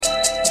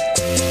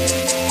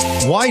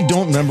Why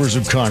don't members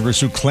of Congress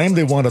who claim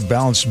they want a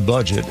balanced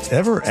budget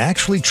ever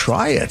actually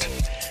try it?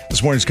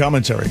 This morning's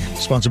commentary,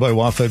 sponsored by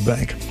WaFd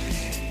Bank.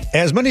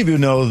 As many of you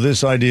know,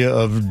 this idea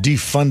of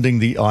defunding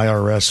the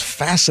IRS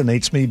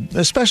fascinates me,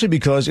 especially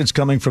because it's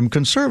coming from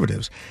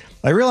conservatives.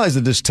 I realize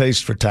the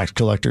distaste for tax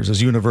collectors is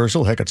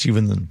universal. Heck, it's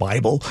even in the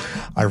Bible.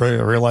 I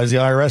realize the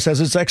IRS has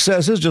its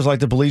excesses, just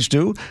like the police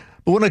do.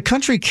 But when a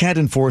country can't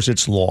enforce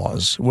its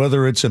laws,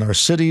 whether it's in our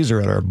cities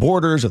or at our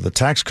borders or the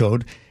tax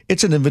code,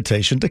 it's an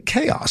invitation to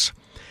chaos.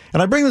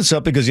 And I bring this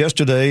up because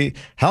yesterday,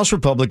 House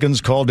Republicans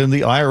called in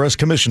the IRS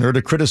commissioner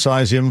to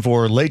criticize him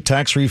for late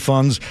tax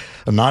refunds,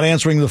 not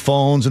answering the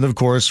phones, and of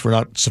course, for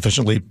not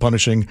sufficiently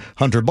punishing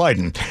Hunter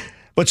Biden.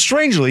 But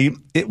strangely,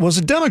 it was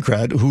a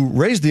Democrat who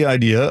raised the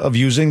idea of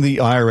using the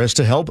IRS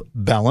to help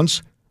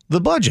balance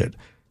the budget.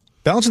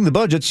 Balancing the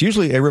budget's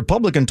usually a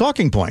Republican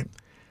talking point.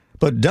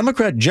 But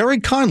Democrat Jerry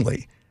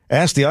Conley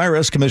asked the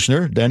IRS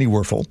commissioner, Danny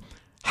Werfel,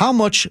 how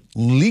much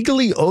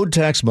legally owed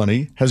tax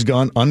money has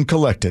gone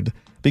uncollected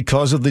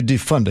because of the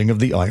defunding of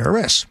the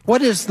IRS.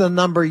 What is the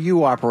number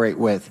you operate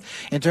with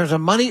in terms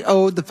of money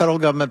owed the federal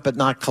government but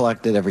not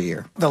collected every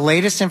year? The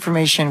latest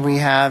information we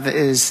have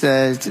is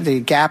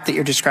the gap that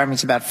you're describing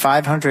is about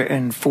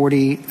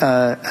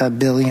 $540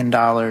 billion.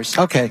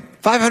 Okay,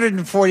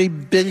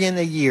 $540 billion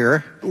a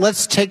year.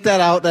 Let's take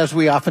that out, as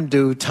we often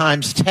do,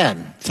 times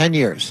 10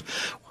 years.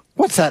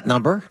 What's that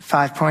number?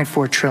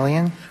 5.4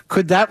 trillion.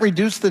 Could that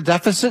reduce the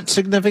deficit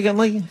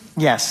significantly?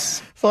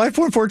 Yes.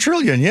 5.4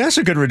 trillion. Yes,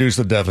 it could reduce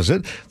the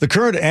deficit. The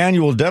current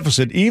annual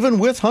deficit, even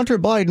with Hunter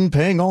Biden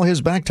paying all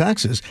his back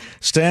taxes,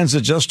 stands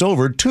at just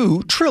over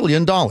 $2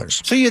 trillion.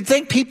 So you'd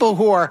think people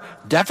who are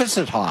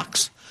deficit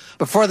hawks,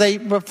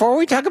 before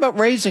we talk about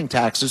raising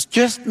taxes,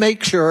 just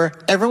make sure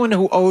everyone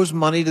who owes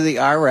money to the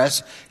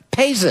IRS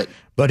pays it.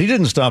 But he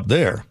didn't stop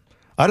there.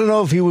 I don't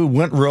know if he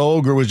went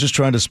rogue or was just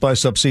trying to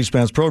spice up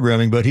C-SPAN's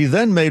programming, but he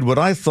then made what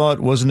I thought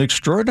was an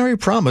extraordinary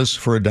promise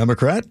for a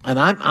Democrat. And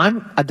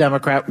I'm a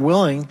Democrat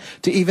willing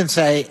to even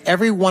say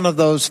every one of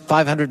those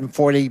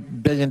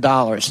 $540 billion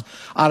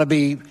ought to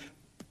be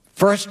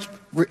first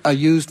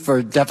used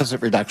for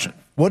deficit reduction.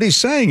 What he's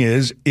saying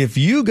is, if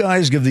you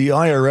guys give the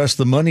IRS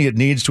the money it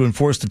needs to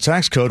enforce the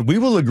tax code, we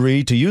will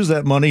agree to use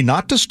that money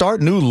not to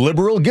start new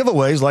liberal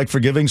giveaways like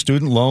forgiving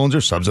student loans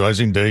or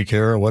subsidizing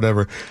daycare or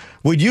whatever.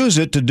 We'd use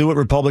it to do what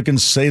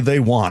Republicans say they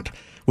want,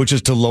 which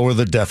is to lower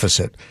the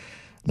deficit.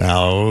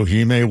 Now,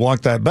 he may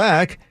walk that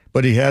back,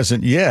 but he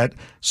hasn't yet.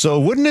 So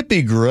wouldn't it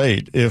be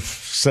great if,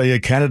 say, a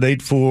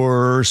candidate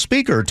for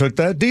speaker took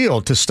that deal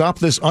to stop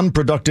this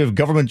unproductive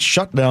government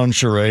shutdown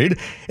charade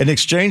in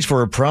exchange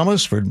for a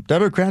promise for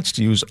Democrats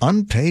to use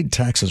unpaid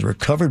taxes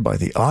recovered by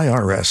the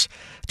IRS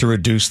to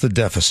reduce the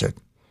deficit,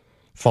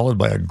 followed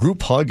by a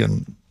group hug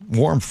and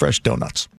warm, fresh donuts?